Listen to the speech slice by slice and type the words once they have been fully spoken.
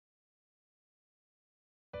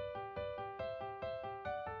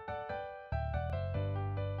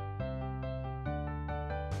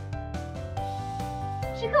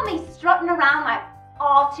She got me strutting around like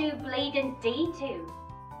R2 bleeding D2.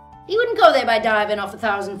 He wouldn't go there by diving off a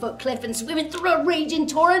 1,000-foot cliff and swimming through a raging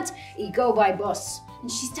torrent. He'd go by bus.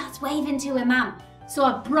 And she starts waving to him, ma'am.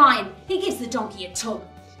 So Brian, he gives the donkey a tug.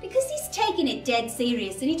 Because he's taking it dead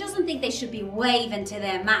serious and he doesn't think they should be waving to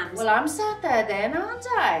their mams. Well, I'm sat there then, aren't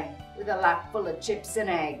I? With a lap full of chips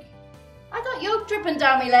and egg. I got yolk dripping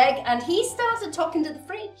down my leg and he started talking to the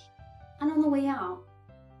fridge. And on the way out,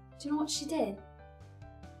 do you know what she did?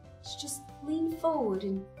 She just leaned forward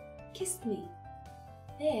and kissed me.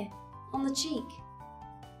 There, on the cheek.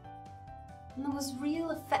 And there was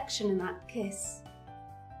real affection in that kiss.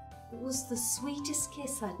 It was the sweetest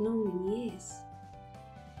kiss I'd known in years.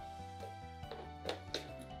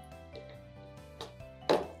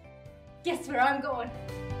 Guess where I'm going?